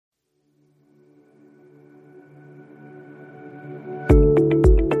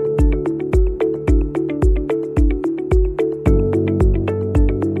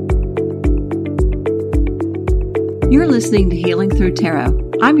You're listening to Healing Through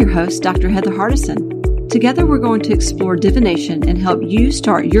Tarot. I'm your host, Dr. Heather Hardison. Together, we're going to explore divination and help you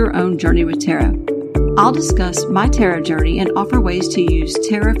start your own journey with tarot. I'll discuss my tarot journey and offer ways to use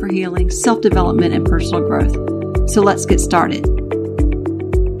tarot for healing, self-development, and personal growth. So let's get started.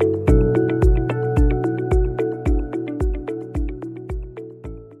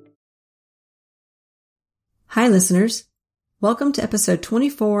 Hi, listeners. Welcome to episode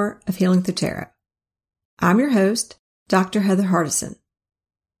 24 of Healing Through Tarot. I'm your host, Dr. Heather Hardison.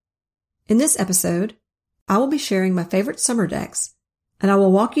 In this episode, I will be sharing my favorite summer decks, and I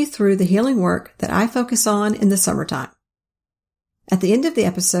will walk you through the healing work that I focus on in the summertime. At the end of the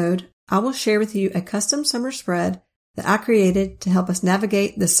episode, I will share with you a custom summer spread that I created to help us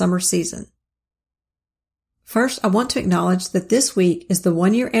navigate the summer season. First, I want to acknowledge that this week is the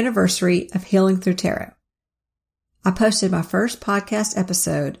 1-year anniversary of Healing Through Tarot. I posted my first podcast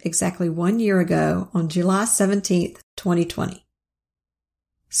episode exactly 1 year ago on July 17th, 2020.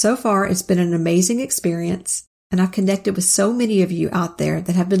 So far, it's been an amazing experience, and I've connected with so many of you out there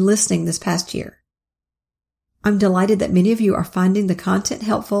that have been listening this past year. I'm delighted that many of you are finding the content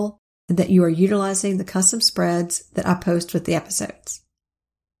helpful and that you are utilizing the custom spreads that I post with the episodes.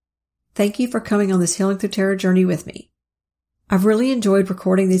 Thank you for coming on this Healing Through Tarot journey with me. I've really enjoyed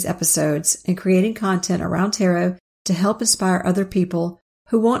recording these episodes and creating content around tarot to help inspire other people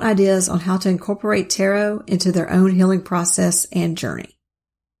who want ideas on how to incorporate tarot into their own healing process and journey.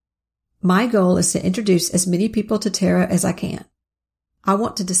 My goal is to introduce as many people to tarot as I can. I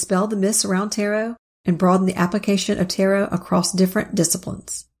want to dispel the myths around tarot and broaden the application of tarot across different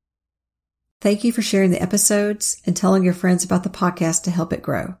disciplines. Thank you for sharing the episodes and telling your friends about the podcast to help it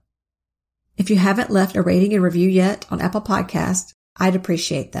grow. If you haven't left a rating and review yet on Apple Podcasts, I'd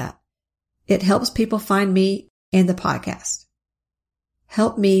appreciate that. It helps people find me and the podcast.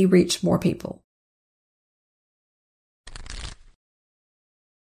 Help me reach more people.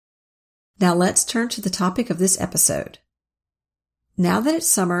 Now let's turn to the topic of this episode. Now that it's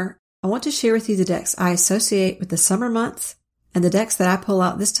summer, I want to share with you the decks I associate with the summer months and the decks that I pull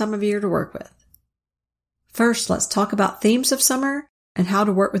out this time of year to work with. First, let's talk about themes of summer and how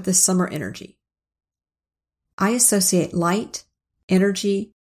to work with this summer energy. I associate light,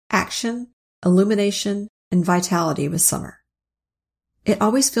 energy, action, illumination, and vitality with summer. It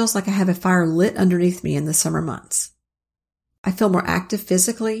always feels like I have a fire lit underneath me in the summer months. I feel more active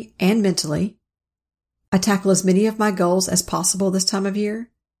physically and mentally. I tackle as many of my goals as possible this time of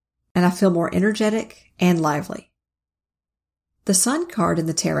year, and I feel more energetic and lively. The Sun card in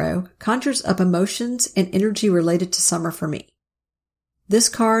the tarot conjures up emotions and energy related to summer for me. This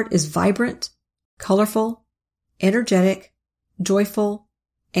card is vibrant, colorful, energetic, joyful,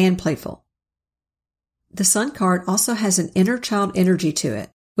 and playful. The Sun card also has an inner child energy to it,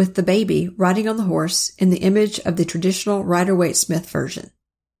 with the baby riding on the horse in the image of the traditional Rider-Waite-Smith version.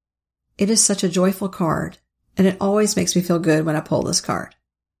 It is such a joyful card, and it always makes me feel good when I pull this card.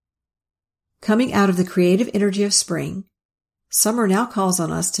 Coming out of the creative energy of spring, summer now calls on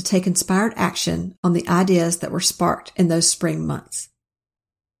us to take inspired action on the ideas that were sparked in those spring months.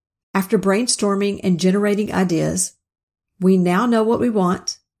 After brainstorming and generating ideas, we now know what we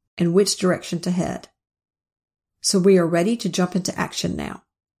want and which direction to head. So we are ready to jump into action now.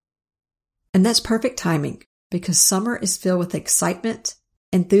 And that's perfect timing because summer is filled with excitement,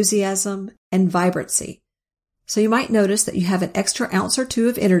 enthusiasm, and vibrancy. So you might notice that you have an extra ounce or two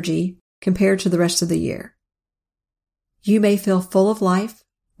of energy compared to the rest of the year. You may feel full of life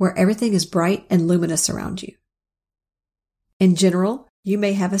where everything is bright and luminous around you. In general, you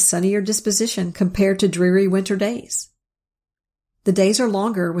may have a sunnier disposition compared to dreary winter days. The days are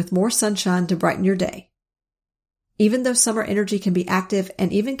longer with more sunshine to brighten your day. Even though summer energy can be active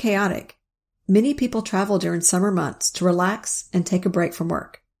and even chaotic, many people travel during summer months to relax and take a break from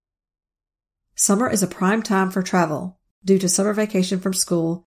work. Summer is a prime time for travel due to summer vacation from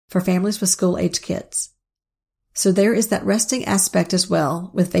school for families with school-age kids. So there is that resting aspect as well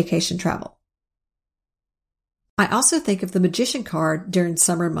with vacation travel. I also think of the Magician card during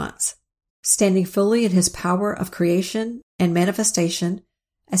summer months, standing fully in his power of creation and manifestation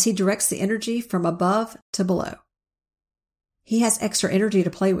as he directs the energy from above to below. He has extra energy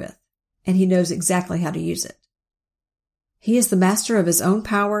to play with, and he knows exactly how to use it. He is the master of his own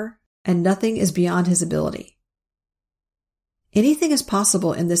power, and nothing is beyond his ability. Anything is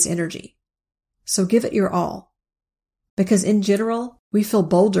possible in this energy, so give it your all, because in general, we feel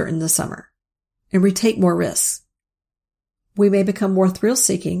bolder in the summer, and we take more risks. We may become more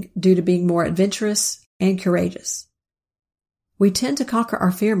thrill-seeking due to being more adventurous and courageous. We tend to conquer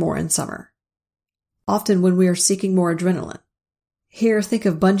our fear more in summer, often when we are seeking more adrenaline. Here, think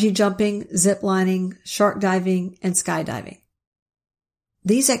of bungee jumping, zip lining, shark diving, and skydiving.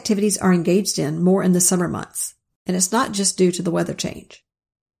 These activities are engaged in more in the summer months, and it's not just due to the weather change.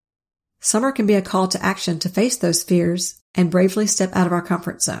 Summer can be a call to action to face those fears and bravely step out of our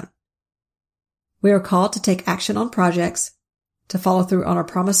comfort zone. We are called to take action on projects, to follow through on our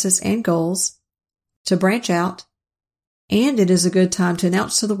promises and goals, to branch out, and it is a good time to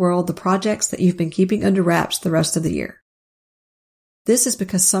announce to the world the projects that you've been keeping under wraps the rest of the year. This is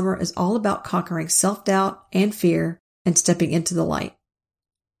because summer is all about conquering self-doubt and fear and stepping into the light.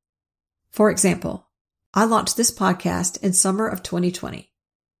 For example, I launched this podcast in summer of 2020.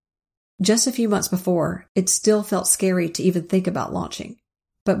 Just a few months before, it still felt scary to even think about launching.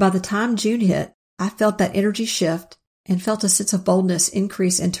 But by the time June hit, I felt that energy shift and felt a sense of boldness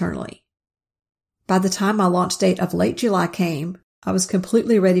increase internally. By the time my launch date of late July came, I was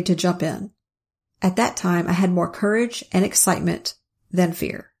completely ready to jump in. At that time, I had more courage and excitement than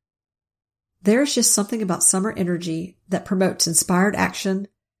fear. There is just something about summer energy that promotes inspired action,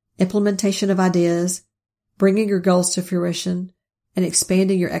 implementation of ideas, bringing your goals to fruition, and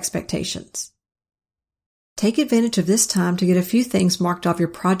expanding your expectations. Take advantage of this time to get a few things marked off your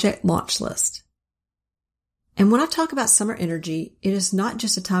project launch list. And when I talk about summer energy, it is not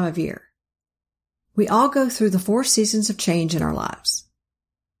just a time of year. We all go through the 4 seasons of change in our lives.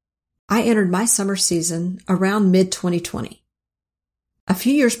 I entered my summer season around mid-2020. A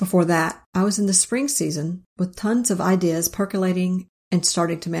few years before that, I was in the spring season with tons of ideas percolating and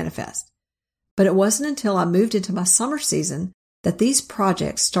starting to manifest. But it wasn't until I moved into my summer season that these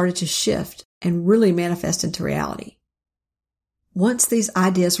projects started to shift and really manifest into reality. Once these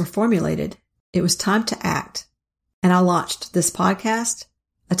ideas were formulated, it was time to act, and I launched this podcast,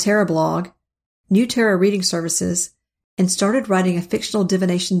 a tarot blog, new tarot reading services, and started writing a fictional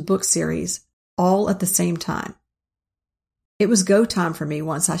divination book series all at the same time. It was go time for me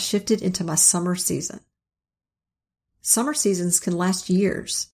once I shifted into my summer season. Summer seasons can last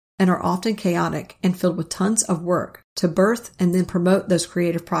years and are often chaotic and filled with tons of work to birth and then promote those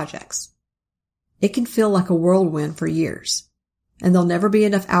creative projects. It can feel like a whirlwind for years, and there'll never be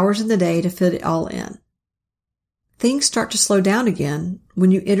enough hours in the day to fit it all in. Things start to slow down again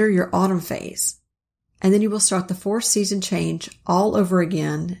when you enter your autumn phase, and then you will start the 4-season change all over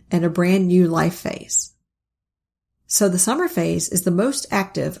again and a brand new life phase. So the summer phase is the most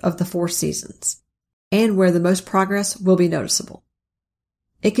active of the 4 seasons, and where the most progress will be noticeable.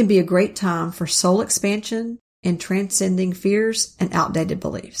 It can be a great time for soul expansion and transcending fears and outdated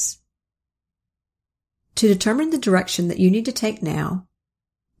beliefs. To determine the direction that you need to take now,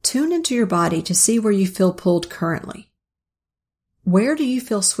 tune into your body to see where you feel pulled currently. Where do you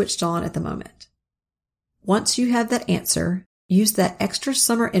feel switched on at the moment? Once you have that answer, use that extra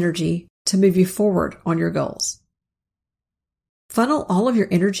summer energy to move you forward on your goals. Funnel all of your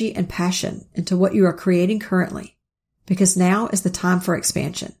energy and passion into what you are creating currently, because now is the time for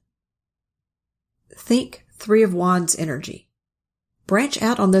expansion. Think 3 of Wands energy. Branch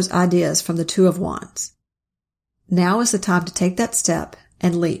out on those ideas from the 2 of Wands. Now is the time to take that step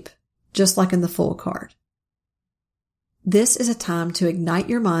and leap, just like in the Fool card. This is a time to ignite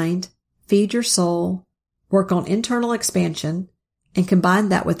your mind, feed your soul, work on internal expansion, and combine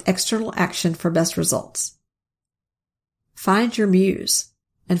that with external action for best results. Find your muse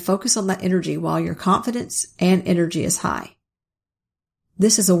and focus on that energy while your confidence and energy is high.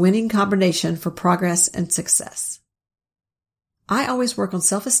 This is a winning combination for progress and success. I always work on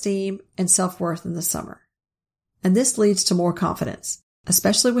self-esteem and self-worth in the summer, and this leads to more confidence,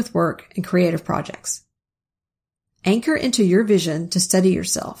 especially with work and creative projects. Anchor into your vision to steady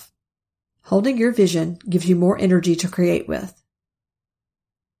yourself. Holding your vision gives you more energy to create with.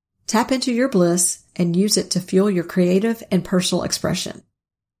 Tap into your bliss and use it to fuel your creative and personal expression.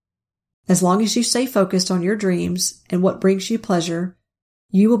 As long as you stay focused on your dreams and what brings you pleasure,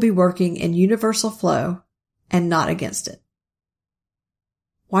 you will be working in universal flow and not against it.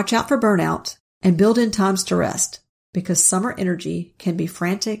 Watch out for burnout and build in times to rest, because summer energy can be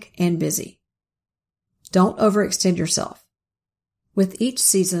frantic and busy. Don't overextend yourself. With each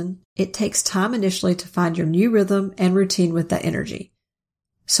season, it takes time initially to find your new rhythm and routine with that energy.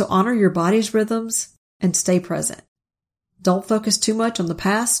 So honor your body's rhythms and stay present. Don't focus too much on the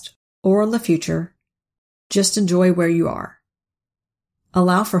past or on the future. Just enjoy where you are.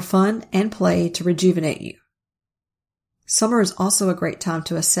 Allow for fun and play to rejuvenate you. Summer is also a great time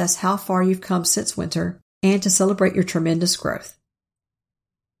to assess how far you've come since winter and to celebrate your tremendous growth.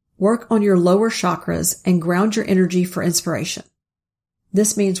 Work on your lower chakras and ground your energy for inspiration.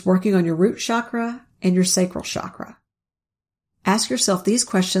 This means working on your root chakra and your sacral chakra. Ask yourself these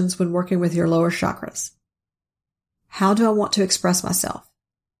questions when working with your lower chakras. How do I want to express myself?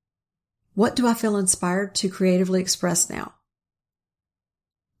 What do I feel inspired to creatively express now?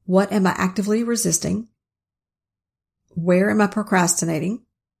 What am I actively resisting? Where am I procrastinating?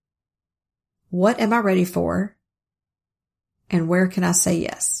 What am I ready for? And where can I say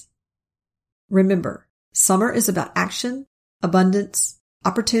yes? Remember, summer is about action, abundance,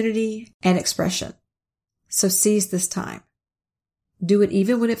 opportunity, and expression. So seize this time. Do it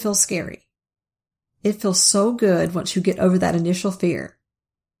even when it feels scary. It feels so good once you get over that initial fear.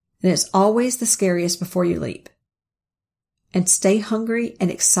 And it's always the scariest before you leap. And stay hungry and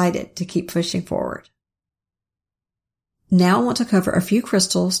excited to keep pushing forward. Now I want to cover a few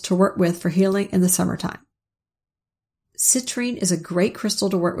crystals to work with for healing in the summertime. Citrine is a great crystal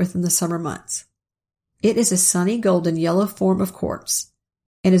to work with in the summer months. It is a sunny golden yellow form of quartz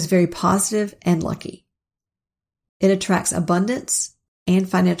and is very positive and lucky. It attracts abundance and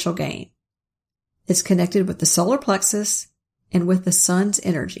financial gain. It's connected with the solar plexus and with the sun's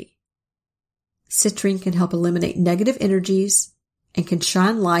energy. Citrine can help eliminate negative energies and can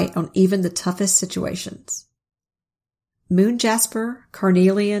shine light on even the toughest situations. Moon jasper,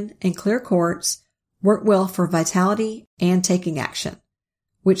 carnelian, and clear quartz work well for vitality and taking action,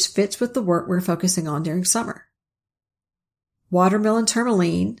 which fits with the work we're focusing on during summer. Watermelon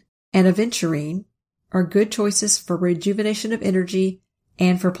tourmaline and aventurine are good choices for rejuvenation of energy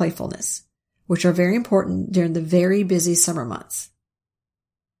and for playfulness, which are very important during the very busy summer months.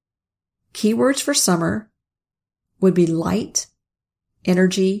 Keywords for summer would be light,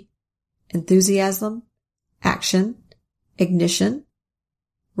 energy, enthusiasm, action, ignition,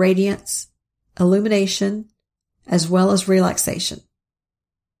 radiance, illumination, as well as relaxation.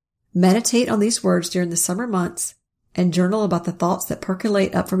 Meditate on these words during the summer months and journal about the thoughts that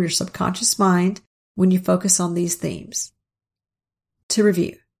percolate up from your subconscious mind when you focus on these themes. To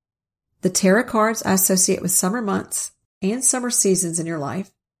review, the tarot cards I associate with summer months and summer seasons in your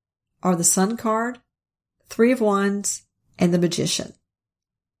life are the Sun card, Three of Wands, and the Magician.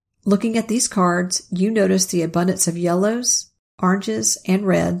 Looking at these cards, you notice the abundance of yellows, oranges, and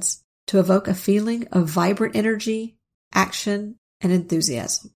reds to evoke a feeling of vibrant energy, action, and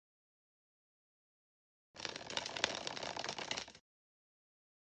enthusiasm.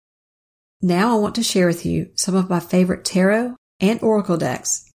 Now I want to share with you some of my favorite tarot and oracle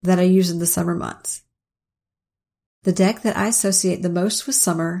decks that I use in the summer months. The deck that I associate the most with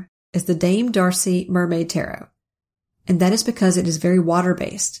summer is the Dame Darcy Mermaid Tarot, and that is because it is very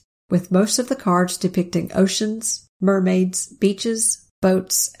water-based, with most of the cards depicting oceans, mermaids, beaches,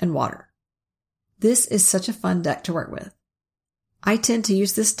 boats, and water. This is such a fun deck to work with. I tend to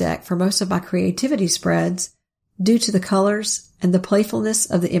use this deck for most of my creativity spreads due to the colors and the playfulness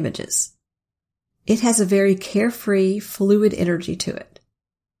of the images. It has a very carefree, fluid energy to it.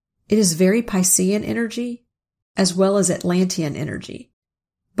 It is very Piscean energy, as well as Atlantean energy.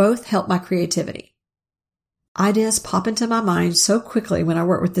 Both help my creativity. Ideas pop into my mind so quickly when I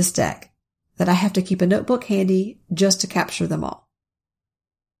work with this deck that I have to keep a notebook handy just to capture them all.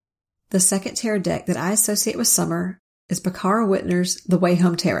 The second tarot deck that I associate with summer is Baccara Whitner's The Way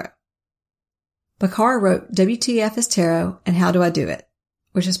Home Tarot. Baccara wrote WTF is Tarot and How Do I Do It,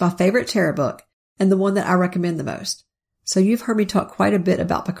 which is my favorite tarot book and the one that I recommend the most, so you've heard me talk quite a bit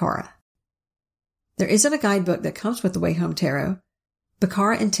about Baccara. There isn't a guidebook that comes with The Way Home Tarot.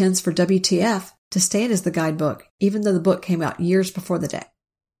 Baccara intends for WTF to stand as the guidebook, even though the book came out years before the deck.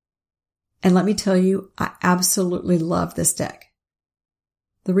 And let me tell you, I absolutely love this deck.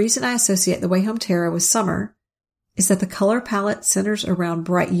 The reason I associate The Way Home Tarot with summer is that the color palette centers around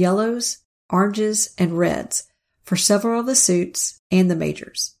bright yellows, oranges, and reds for several of the suits and the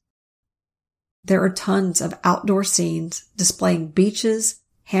majors. There are tons of outdoor scenes displaying beaches,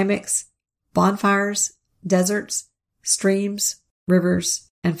 hammocks, bonfires, deserts, streams, rivers,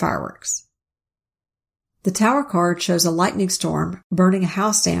 and fireworks. The Tower card shows a lightning storm burning a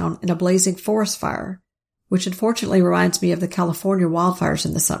house down in a blazing forest fire, which unfortunately reminds me of the California wildfires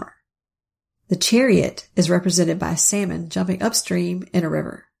in the summer. The Chariot is represented by a salmon jumping upstream in a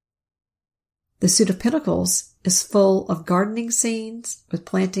river. The Suit of Pentacles is full of gardening scenes with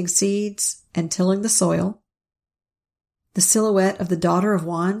planting seeds and tilling the soil. The silhouette of the Daughter of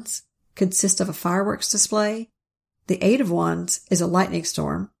Wands consists of a fireworks display. The Eight of Wands is a lightning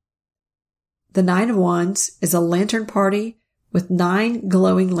storm. The Nine of Wands is a lantern party with 9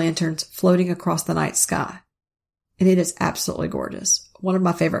 glowing lanterns floating across the night sky. And it is absolutely gorgeous. One of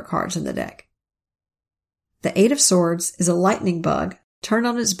my favorite cards in the deck. The Eight of Swords is a lightning bug turned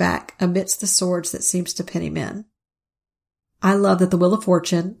on its back amidst the swords that seems to pin him in. I love that the Wheel of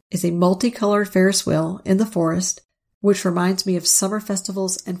Fortune is a multicolored Ferris wheel in the forest, which reminds me of summer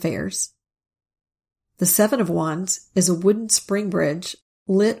festivals and fairs. The 7 of Wands is a wooden spring bridge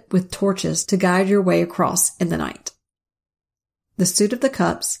lit with torches to guide your way across in the night. The Suit of the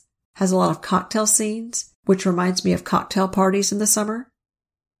Cups has a lot of cocktail scenes, which reminds me of cocktail parties in the summer.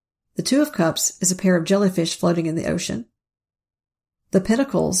 The 2 of Cups is a pair of jellyfish floating in the ocean. The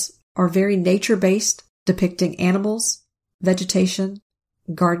Pentacles are very nature-based, depicting animals, vegetation,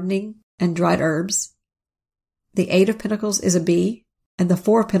 gardening, and dried herbs. The 8 of Pentacles is a bee, and the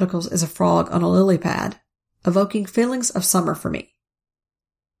 4 of Pentacles is a frog on a lily pad, evoking feelings of summer for me.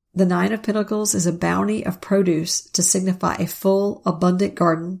 The 9 of Pentacles is a bounty of produce to signify a full, abundant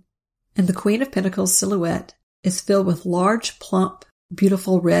garden, and the Queen of Pentacles silhouette is filled with large, plump,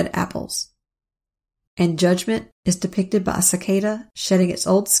 beautiful red apples. And Judgment is depicted by a cicada shedding its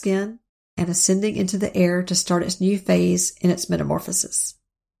old skin and ascending into the air to start its new phase in its metamorphosis.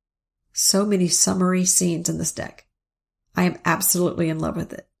 So many summery scenes in this deck. I am absolutely in love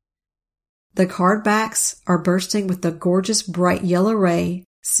with it. The card backs are bursting with the gorgeous bright yellow ray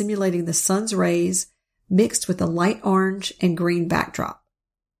simulating the sun's rays mixed with a light orange and green backdrop.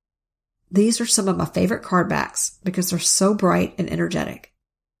 These are some of my favorite card backs because they're so bright and energetic.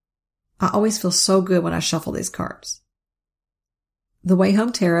 I always feel so good when I shuffle these cards. The Way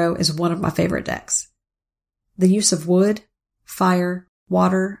Home Tarot is one of my favorite decks. The use of wood, fire,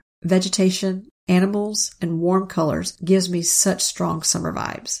 water, vegetation, animals, and warm colors gives me such strong summer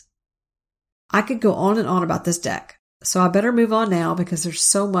vibes. I could go on and on about this deck, so I better move on now because there's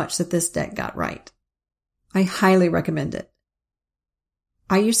so much that this deck got right. I highly recommend it.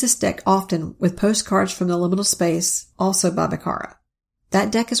 I use this deck often with postcards from the Liminal Space, also by Bakara.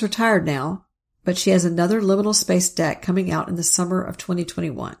 That deck is retired now, but she has another Liminal Space deck coming out in the summer of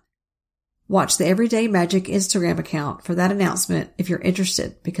 2021. Watch the Everyday Magic Instagram account for that announcement if you're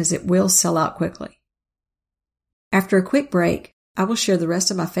interested because it will sell out quickly. After a quick break, I will share the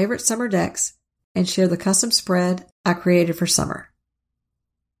rest of my favorite summer decks and share the custom spread I created for summer.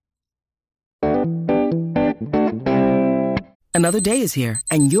 Another day is here,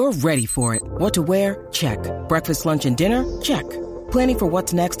 and you're ready for it. What to wear? Check. Breakfast, lunch, and dinner? Check. Planning for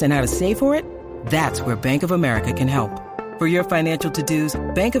what's next and how to save for it? That's where Bank of America can help. For your financial to-dos,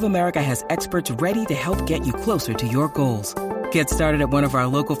 Bank of America has experts ready to help get you closer to your goals. Get started at one of our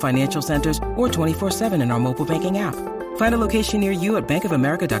local financial centers or 24/7 in our mobile banking app. Find a location near you at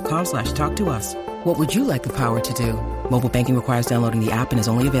bankofamerica.com/talktous. What would you like the power to do? Mobile banking requires downloading the app and is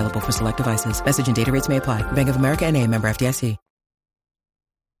only available for select devices. Message and data rates may apply. Bank of America N.A., member FDIC.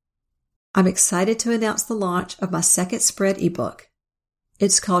 I'm excited to announce the launch of my second spread ebook.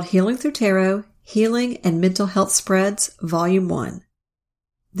 It's called Healing Through Tarot, Healing and Mental Health Spreads, Volume 1.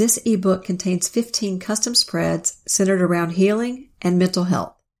 This ebook contains 15 custom spreads centered around healing and mental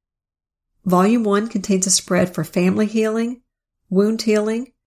health. Volume 1 contains a spread for family healing, wound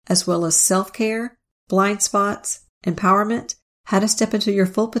healing, as well as self-care, blind spots, empowerment, how to step into your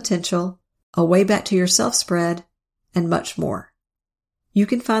full potential, a way back to yourself spread, and much more. You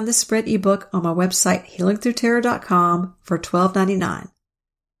can find this spread ebook on my website healingthroughtarot.com for $12.99.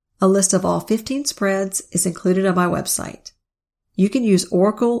 A list of all 15 spreads is included on my website. You can use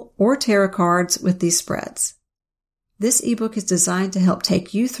Oracle or Tarot cards with these spreads. This ebook is designed to help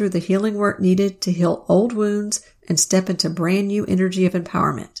take you through the healing work needed to heal old wounds and step into brand new energy of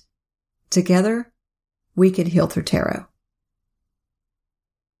empowerment. Together, we can heal through tarot.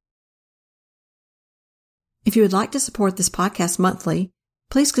 If you would like to support this podcast monthly,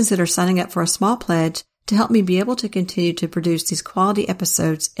 please consider signing up for a small pledge to help me be able to continue to produce these quality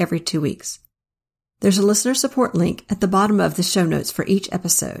episodes every 2 weeks. There's a listener support link at the bottom of the show notes for each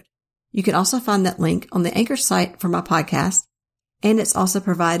episode. You can also find that link on the Anchor site for my podcast, and it's also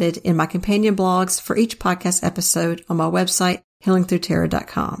provided in my companion blogs for each podcast episode on my website,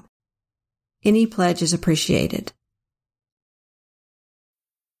 healingthroughtarot.com. Any pledge is appreciated.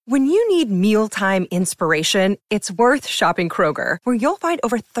 When you need mealtime inspiration, it's worth shopping Kroger, where you'll find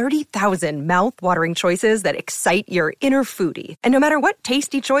over 30,000 mouth-watering choices that excite your inner foodie. And no matter what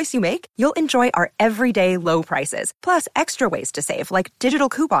tasty choice you make, you'll enjoy our everyday low prices, plus extra ways to save, like digital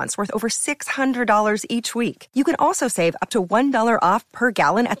coupons worth over $600 each week. You can also save up to $1 off per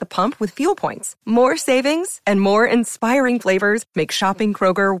gallon at the pump with fuel points. More savings and more inspiring flavors make shopping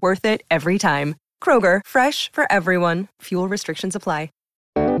Kroger worth it every time. Kroger, fresh for everyone. Fuel restrictions apply.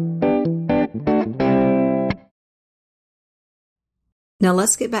 Now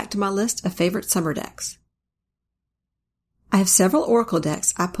let's get back to my list of favorite summer decks. I have several Oracle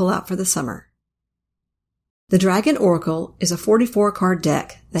decks I pull out for the summer. The Dragon Oracle is a 44-card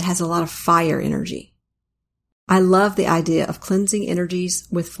deck that has a lot of fire energy. I love the idea of cleansing energies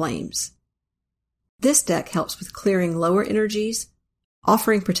with flames. This deck helps with clearing lower energies,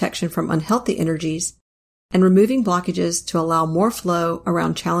 offering protection from unhealthy energies, and removing blockages to allow more flow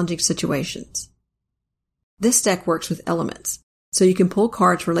around challenging situations. This deck works with elements, so you can pull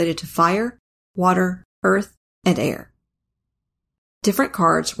cards related to fire, water, earth, and air. Different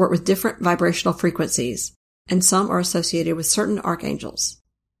cards work with different vibrational frequencies, and some are associated with certain archangels.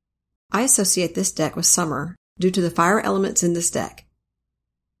 I associate this deck with summer due to the fire elements in this deck.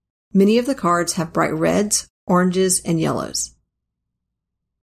 Many of the cards have bright reds, oranges, and yellows.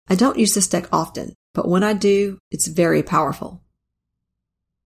 I don't use this deck often, but when I do, it's very powerful.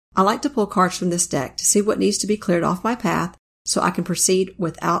 I like to pull cards from this deck to see what needs to be cleared off my path so I can proceed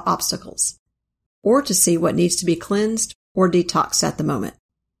without obstacles, or to see what needs to be cleansed or detoxed at the moment.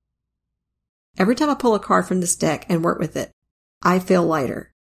 Every time I pull a card from this deck and work with it, I feel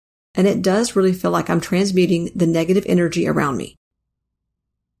lighter, and it does really feel like I'm transmuting the negative energy around me.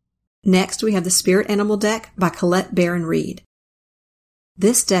 Next, we have the Spirit Animal deck by Colette Baron Reid.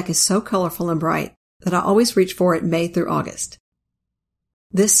 This deck is so colorful and bright that I always reach for it May through August.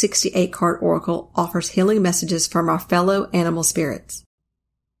 This 68-card oracle offers healing messages from our fellow animal spirits.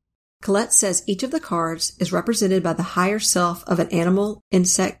 Colette says each of the cards is represented by the higher self of an animal,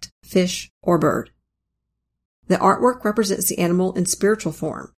 insect, fish, or bird. The artwork represents the animal in spiritual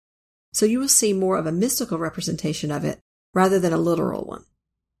form, so you will see more of a mystical representation of it rather than a literal one.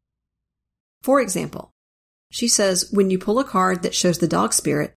 For example, she says when you pull a card that shows the dog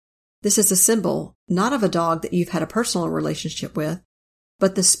spirit, this is a symbol not of a dog that you've had a personal relationship with,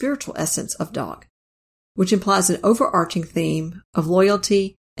 but the spiritual essence of dog, which implies an overarching theme of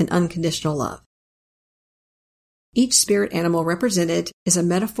loyalty and unconditional love. Each spirit animal represented is a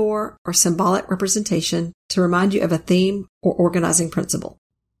metaphor or symbolic representation to remind you of a theme or organizing principle.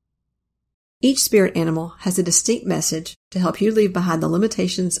 Each spirit animal has a distinct message to help you leave behind the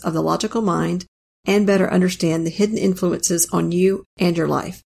limitations of the logical mind and better understand the hidden influences on you and your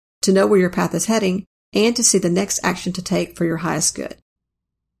life, to know where your path is heading, and to see the next action to take for your highest good.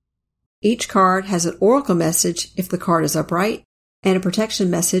 Each card has an oracle message if the card is upright, and a protection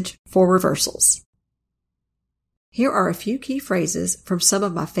message for reversals. Here are a few key phrases from some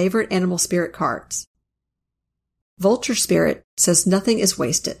of my favorite animal spirit cards. Vulture Spirit says nothing is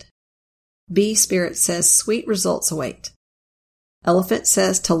wasted. Bee Spirit says sweet results await. Elephant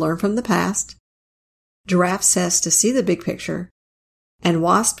says to learn from the past. Giraffe says to see the big picture. And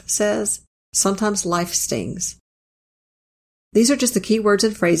Wasp says sometimes life stings. These are just the key words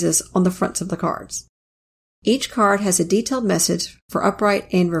and phrases on the fronts of the cards. Each card has a detailed message for upright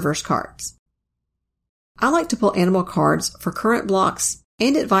and reverse cards. I like to pull animal cards for current blocks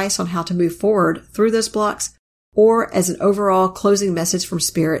and advice on how to move forward through those blocks, or as an overall closing message from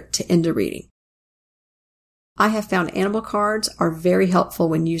Spirit to end a reading. I have found animal cards are very helpful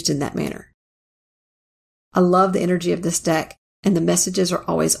when used in that manner. I love the energy of this deck, and the messages are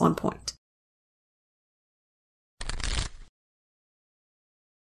always on point.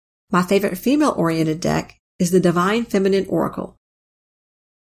 My favorite female-oriented deck is the Divine Feminine Oracle.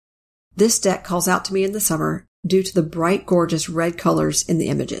 This deck calls out to me in the summer due to the bright, gorgeous red colors in the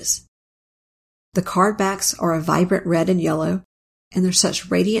images. The card backs are a vibrant red and yellow, and there's such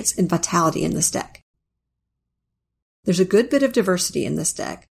radiance and vitality in this deck. There's a good bit of diversity in this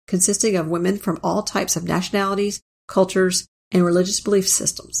deck, consisting of women from all types of nationalities, cultures, and religious belief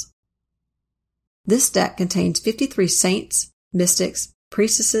systems. This deck contains 53 saints, mystics,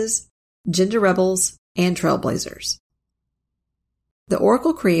 priestesses, gender rebels, and trailblazers. The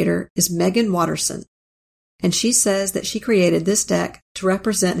Oracle creator is Megan Watterson, and she says that she created this deck to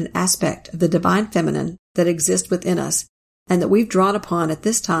represent an aspect of the divine feminine that exists within us and that we've drawn upon at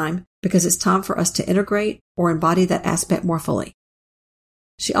this time because it's time for us to integrate or embody that aspect more fully.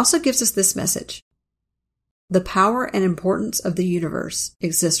 She also gives us this message. The power and importance of the universe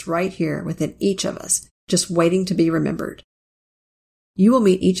exists right here within each of us, just waiting to be remembered. You will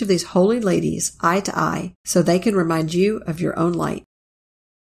meet each of these holy ladies eye to eye so they can remind you of your own light.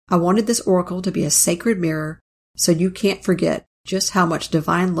 I wanted this oracle to be a sacred mirror so you can't forget just how much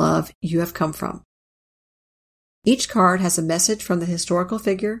divine love you have come from. Each card has a message from the historical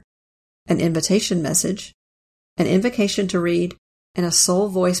figure, an invitation message, an invocation to read, and a soul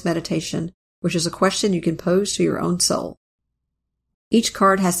voice meditation, which is a question you can pose to your own soul. Each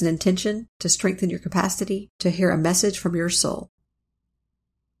card has an intention to strengthen your capacity to hear a message from your soul.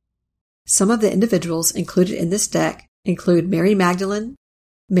 Some of the individuals included in this deck include Mary Magdalene,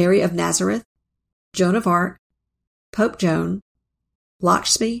 Mary of Nazareth, Joan of Arc, Pope Joan,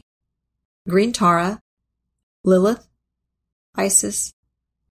 Lakshmi, Green Tara, Lilith, Isis,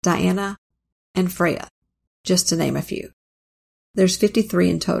 Diana, and Freya, just to name a few. There's 53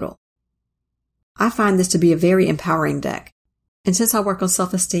 in total. I find this to be a very empowering deck, and since I work on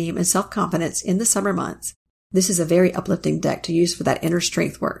self-esteem and self-confidence in the summer months, This is a very uplifting deck to use for that inner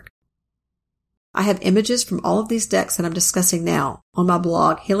strength work. I have images from all of these decks that I'm discussing now on my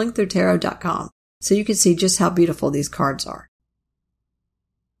blog, healingthroughtarot.com, so you can see just how beautiful these cards are.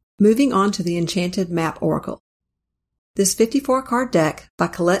 Moving on to the Enchanted Map Oracle. This 54-card deck by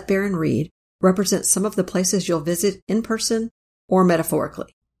Colette Baron Reid represents some of the places you'll visit in person or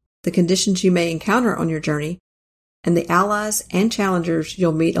metaphorically, the conditions you may encounter on your journey, and the allies and challengers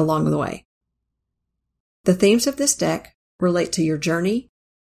you'll meet along the way. The themes of this deck relate to your journey,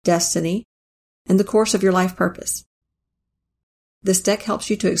 destiny, and the course of your life purpose. This deck helps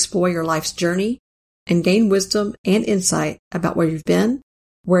you to explore your life's journey and gain wisdom and insight about where you've been,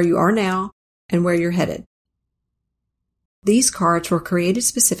 where you are now, and where you're headed. These cards were created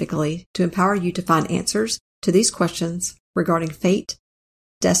specifically to empower you to find answers to these questions regarding fate,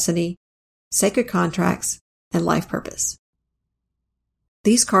 destiny, sacred contracts, and life purpose.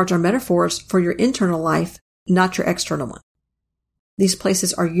 These cards are metaphors for your internal life, not your external one. These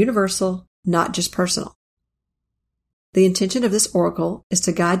places are universal, not just personal. The intention of this oracle is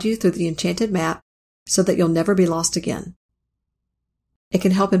to guide you through the enchanted map so that you'll never be lost again. It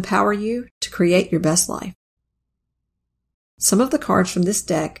can help empower you to create your best life. Some of the cards from this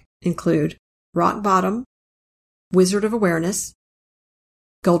deck include Rock Bottom, Wizard of Awareness,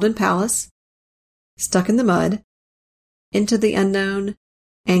 Golden Palace, Stuck in the Mud, Into the Unknown,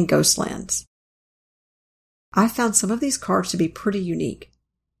 and Ghostlands. I found some of these cards to be pretty unique.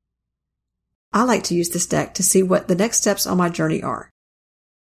 I like to use this deck to see what the next steps on my journey are.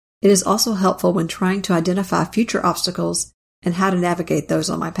 It is also helpful when trying to identify future obstacles and how to navigate those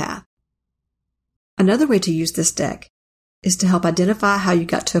on my path. Another way to use this deck is to help identify how you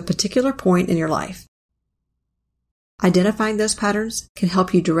got to a particular point in your life. Identifying those patterns can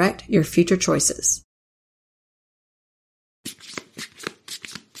help you direct your future choices.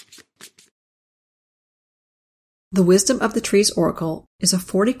 The Wisdom of the Trees Oracle is a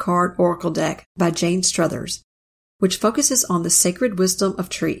 40-card oracle deck by Jane Struthers, which focuses on the sacred wisdom of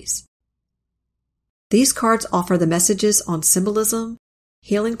trees. These cards offer the messages on symbolism,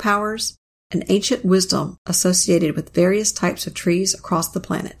 healing powers, and ancient wisdom associated with various types of trees across the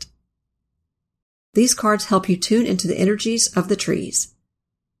planet. These cards help you tune into the energies of the trees.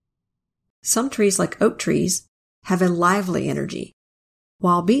 Some trees, like oak trees, have a lively energy,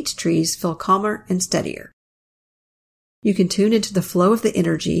 while beech trees feel calmer and steadier. You can tune into the flow of the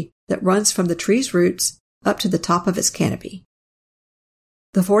energy that runs from the tree's roots up to the top of its canopy.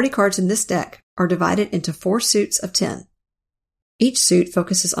 The 40 cards in this deck are divided into 4 suits of 10. Each suit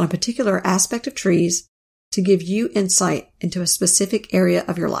focuses on a particular aspect of trees to give you insight into a specific area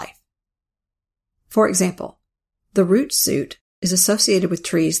of your life. For example, the root suit is associated with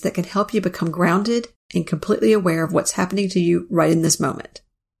trees that can help you become grounded and completely aware of what's happening to you right in this moment.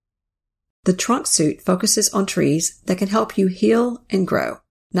 The trunk suit focuses on trees that can help you heal and grow,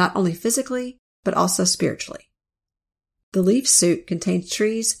 not only physically, but also spiritually. The leaf suit contains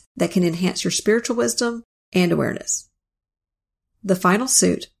trees that can enhance your spiritual wisdom and awareness. The final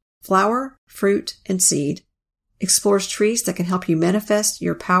suit, flower, fruit, and seed, explores trees that can help you manifest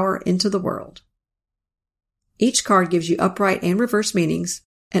your power into the world. Each card gives you upright and reverse meanings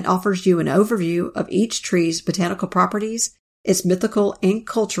and offers you an overview of each tree's botanical properties, its mythical and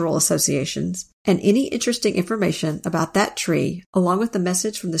cultural associations, and any interesting information about that tree, along with the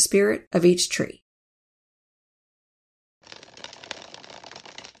message from the spirit of each tree.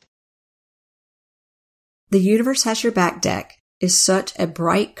 The Universe Has Your Back deck is such a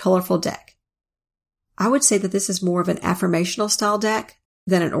bright, colorful deck. I would say that this is more of an affirmational style deck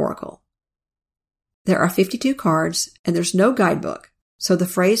than an oracle. There are 52 cards, and there's no guidebook, so the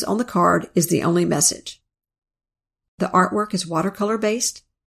phrase on the card is the only message. The artwork is watercolor based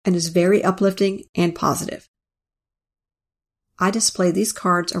and is very uplifting and positive. I display these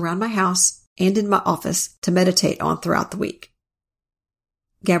cards around my house and in my office to meditate on throughout the week.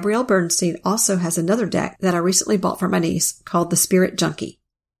 Gabrielle Bernstein also has another deck that I recently bought for my niece called the Spirit Junkie.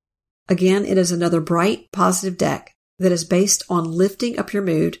 Again, it is another bright, positive deck that is based on lifting up your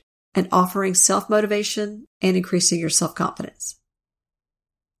mood and offering self-motivation and increasing your self-confidence.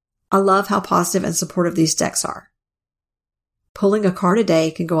 I love how positive and supportive these decks are. Pulling a card a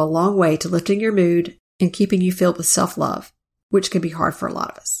day can go a long way to lifting your mood and keeping you filled with self-love, which can be hard for a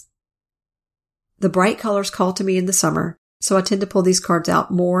lot of us. The bright colors call to me in the summer, so I tend to pull these cards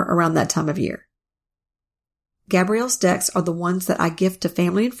out more around that time of year. Gabrielle's decks are the ones that I gift to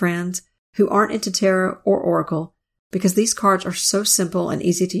family and friends who aren't into tarot or oracle because these cards are so simple and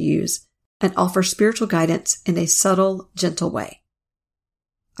easy to use and offer spiritual guidance in a subtle, gentle way.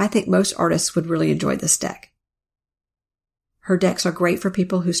 I think most artists would really enjoy this deck. Her decks are great for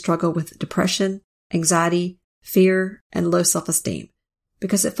people who struggle with depression, anxiety, fear, and low self-esteem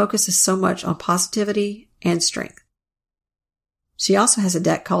because it focuses so much on positivity and strength. She also has a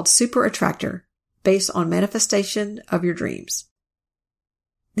deck called Super Attractor based on manifestation of your dreams.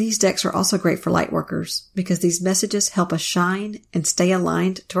 These decks are also great for light workers because these messages help us shine and stay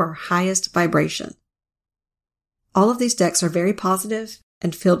aligned to our highest vibration. All of these decks are very positive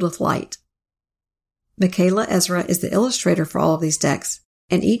and filled with light. Michaela Ezra is the illustrator for all of these decks,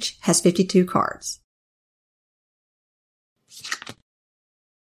 and each has 52 cards.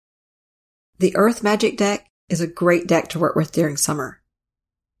 The Earth Magic deck is a great deck to work with during summer.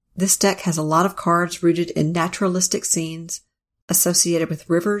 This deck has a lot of cards rooted in naturalistic scenes associated with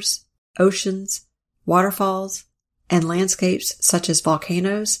rivers, oceans, waterfalls, and landscapes such as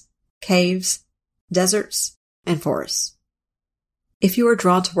volcanoes, caves, deserts, and forests. If you are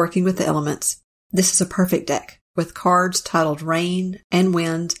drawn to working with the elements, this is a perfect deck with cards titled Rain and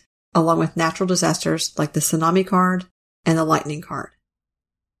Wind, along with natural disasters like the Tsunami card and the Lightning card.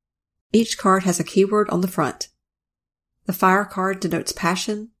 Each card has a keyword on the front. The Fire card denotes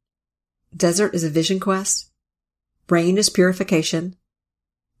passion, Desert is a vision quest, Rain is purification,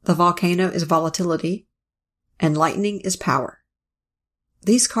 the Volcano is volatility, and Lightning is power.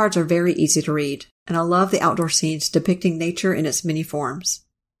 These cards are very easy to read, and I love the outdoor scenes depicting nature in its many forms.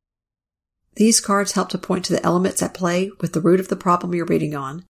 These cards help to point to the elements at play with the root of the problem you're reading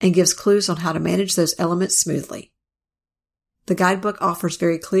on, and gives clues on how to manage those elements smoothly. The guidebook offers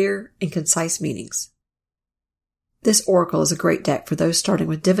very clear and concise meanings. This oracle is a great deck for those starting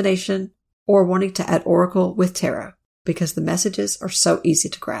with divination or wanting to add oracle with tarot, because the messages are so easy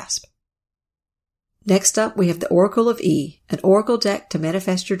to grasp. Next up, we have the Oracle of E, an oracle deck to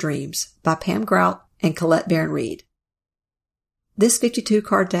manifest your dreams by Pam Grout and Colette Baron-Reid. This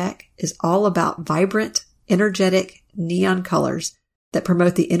 52-card deck is all about vibrant, energetic, neon colors that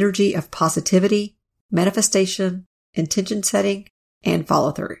promote the energy of positivity, manifestation, intention setting, and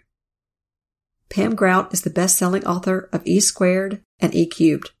follow-through. Pam Grout is the best-selling author of E Squared and E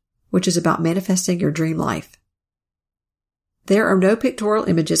Cubed, which is about manifesting your dream life. There are no pictorial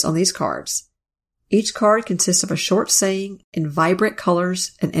images on these cards. Each card consists of a short saying in vibrant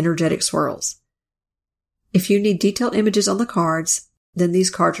colors and energetic swirls. If you need detailed images on the cards, then these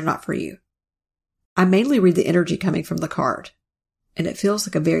cards are not for you. I mainly read the energy coming from the card, and it feels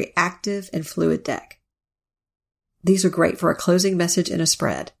like a very active and fluid deck. These are great for a closing message in a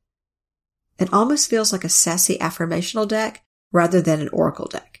spread. It almost feels like a sassy affirmational deck rather than an oracle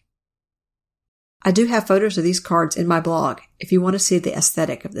deck. I do have photos of these cards in my blog if you want to see the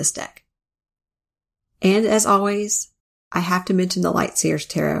aesthetic of this deck. And as always, I have to mention the Lightseers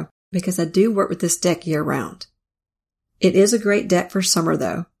Tarot because I do work with this deck year-round. It is a great deck for summer,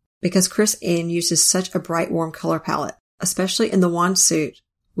 though, because Chris Ann uses such a bright, warm color palette, especially in the wand suit,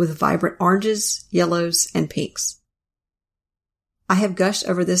 with vibrant oranges, yellows, and pinks. I have gushed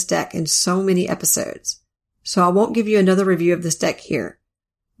over this deck in so many episodes, so I won't give you another review of this deck here,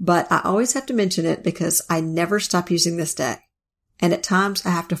 but I always have to mention it because I never stop using this deck, and at times I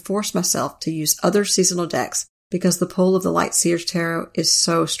have to force myself to use other seasonal decks because the pull of the Lightseers Tarot is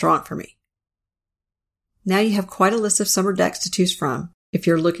so strong for me. Now you have quite a list of summer decks to choose from if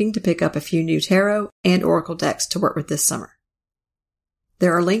you're looking to pick up a few new tarot and oracle decks to work with this summer.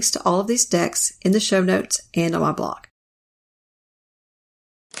 There are links to all of these decks in the show notes and on my blog.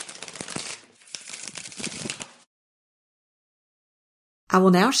 I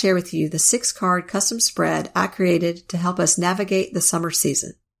will now share with you the 6-card custom spread I created to help us navigate the summer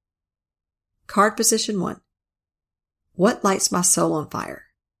season. Card position 1. What lights my soul on fire?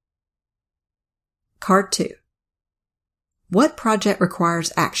 Card 2. What project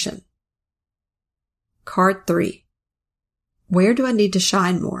requires action? Card 3. Where do I need to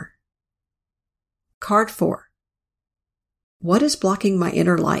shine more? Card 4. What is blocking my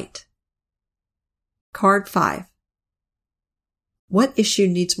inner light? Card 5. What issue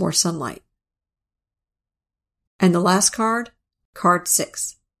needs more sunlight? And the last card, Card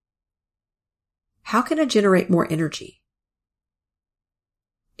 6. How can I generate more energy?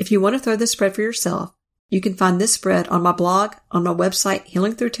 If you want to throw this spread for yourself, you can find this spread on my blog on my website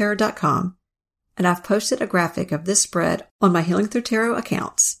healingthroughtarot.com, and I've posted a graphic of this spread on my Healing Through Tarot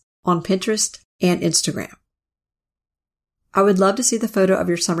accounts on Pinterest and Instagram. I would love to see the photo of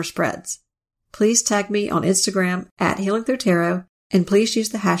your summer spreads. Please tag me on Instagram at Healing Through Tarot, and please use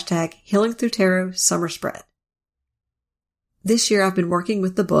the hashtag Healing Through Tarot Summer Spread. This year I've been working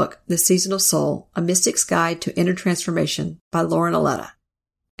with the book The Seasonal Soul, A Mystic's Guide to Inner Transformation by Lauren Aletta.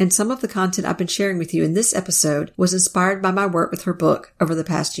 And some of the content I've been sharing with you in this episode was inspired by my work with her book over the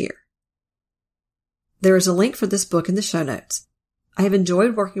past year. There is a link for this book in the show notes. I have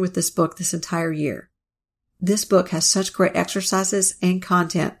enjoyed working with this book this entire year. This book has such great exercises and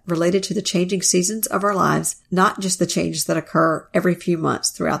content related to the changing seasons of our lives, not just the changes that occur every few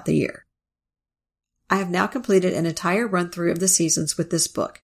months throughout the year. I have now completed an entire run-through of the seasons with this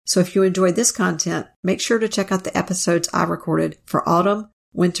book, so if you enjoyed this content, make sure to check out the episodes I recorded for autumn,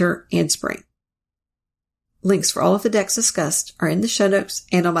 winter, and spring. Links for all of the decks discussed are in the show notes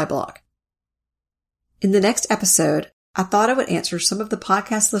and on my blog. In the next episode, I thought I would answer some of the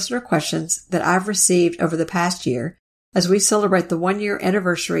podcast listener questions that I've received over the past year as we celebrate the 1-year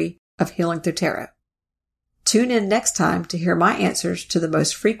anniversary of Healing Through Tarot. Tune in next time to hear my answers to the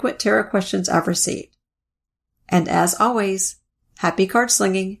most frequent tarot questions I've received. And as always, happy card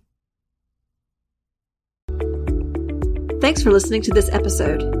slinging! Thanks for listening to this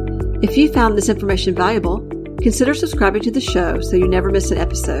episode. If you found this information valuable, consider subscribing to the show so you never miss an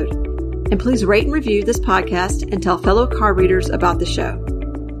episode. And please rate and review this podcast and tell fellow card readers about the show.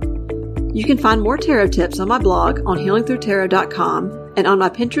 You can find more tarot tips on my blog on healingthroughtarot.com and on my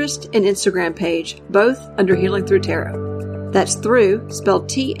Pinterest and Instagram page, both under Healing Through Tarot. That's through, spelled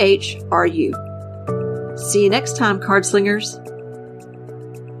T-H-R-U. See you next time, card slingers.